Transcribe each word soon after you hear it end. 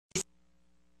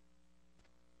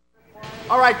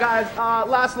All right, guys,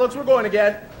 last looks, we're going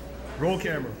again. Roll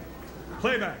camera.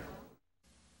 Playback.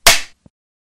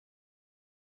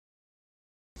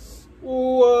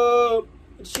 Whoa,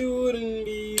 it shouldn't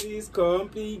be this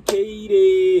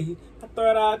complicated. I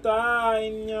thought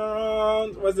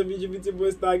what's the video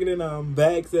boy starting? I'm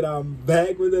back. Said I'm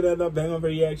back with another bang of a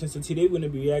reaction. So today we're gonna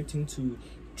be reacting to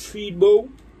Tribo.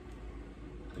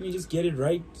 Let me just get it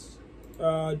right.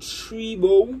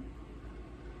 Tribo,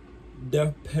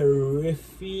 the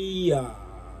Periferia.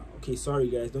 Okay, sorry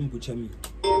guys, don't butcher me.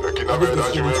 Where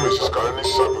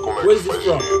is this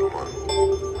from?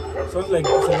 Sounds like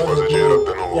it's a lot of people.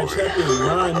 They're trapping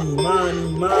money.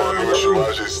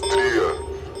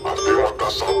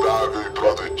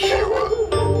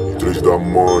 3 da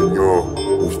manhã,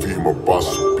 o firma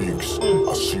passa o pix,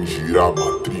 assim gira a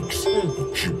Matrix,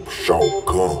 tipo Shao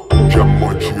Kahn.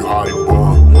 Diamante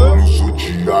Ray-Ban, no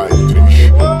Zodiac é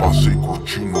triste. Passei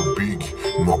curtindo o Big,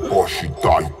 na Porsche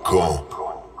Taycan.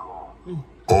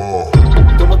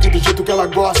 Tamo aqui do jeito que ela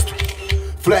gosta,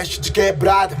 flash de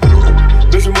quebrada.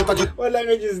 Vejo vontade de... What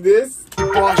language is this?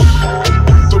 Porsche.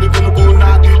 Tô ligando por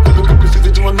nada e tudo que eu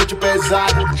preciso de uma noite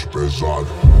pesada.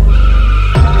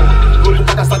 Louco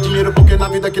pra gastar dinheiro porque na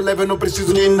vida que leva eu não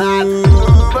preciso de nada.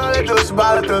 Vale doce,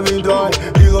 bala também dói.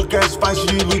 Enlouquece, faz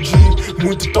de iludir.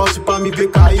 Muito torce pra me ver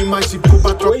cair, mas se for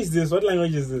pra trocar. What is this? What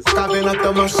language is this? Tá vendo,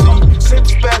 tamo assim,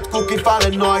 sempre esperto com quem fala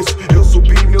é nós. Eu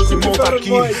subi, meus irmãos tá aqui.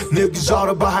 Nego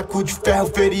exaura, barraco de ferro,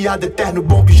 feriado eterno,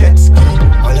 bomb jet ski.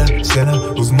 Olha a cena,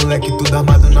 os moleque tudo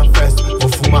armado na festa. Vou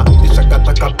fumar, deixa a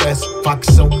gata com a peça.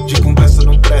 Facção, de conversa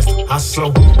não presta.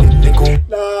 Ação, nem com...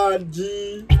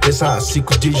 Essa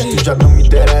 5 dígitos já não me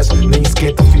interessa. Nem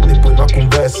esquenta, filho, depois nós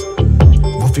conversa.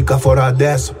 Vou ficar fora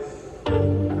dessa.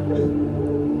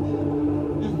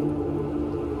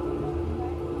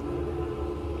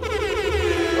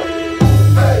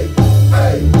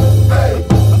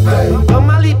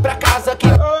 Vamos ali pra casa que...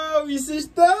 Oh, isso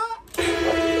está...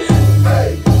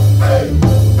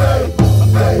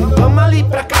 Vamos ali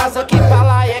pra casa que pra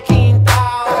Laia,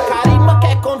 Quintal. Carimba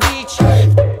quer convite,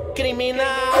 criminal.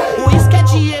 O uísque é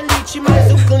de elite,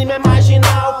 mas o clima é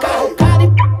marginal. Carro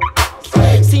caro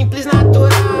e simples, natural.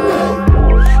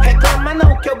 Reclama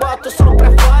não que eu boto o som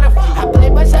pra fora. A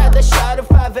playboyzada chora, o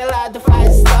favelado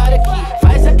faz história aqui.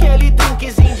 Faz aquele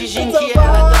drinkzinho de gin que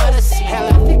ela adora sim.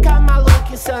 Ela fica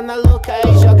maluca, insana, louca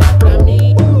e joga pra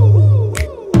mim.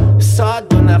 Só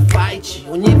dona fight,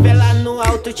 o nível lá no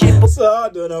alto tipo só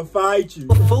dona fight.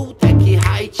 O full tech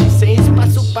height, sem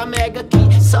espaço pra mega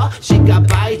aqui, só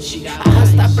gigabyte.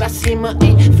 Arrasta pra cima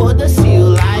e foda-se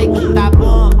o like, tá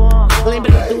bom?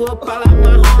 Lembrei do Opala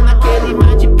marrom, naquele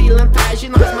mar de pilantragem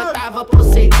nós matava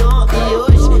Poseidon. E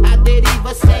hoje a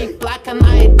deriva sem placa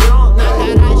na Edron. Na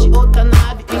garagem outra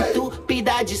nave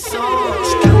entupida de som.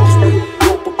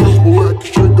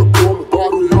 Chega como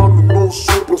barulhando no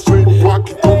sopro sem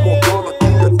placa, incomodando aqui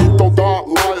é Quintal da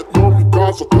Laia, nome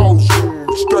casa causou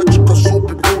estética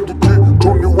submundo de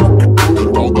Johnny Walk,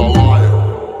 Quintal da Laia.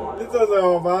 This was a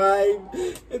vibe,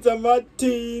 it's a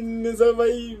Martin, it's a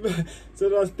vibe. So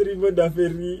that's Tribo da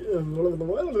Ferry.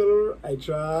 I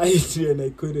tried and I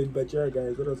couldn't, but yeah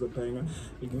guys, that was a banger.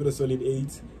 I give it a solid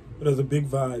 8. It was a big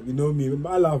vibe, you know me,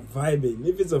 I love vibing.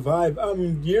 If it's a vibe,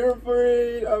 I'm here for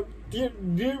it. I'm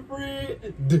here for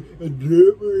it.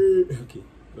 Okay,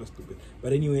 that's stupid.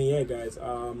 But anyway, yeah guys,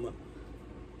 on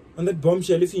that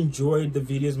bombshell, if you enjoyed the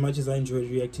video as much as I enjoyed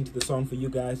reacting to the song for you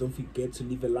guys, don't forget to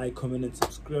leave a like, comment and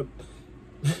subscribe.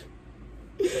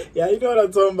 Yeah, you know what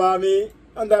I'm talking about, me.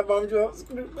 On that bombshell,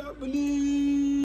 subscribe, please.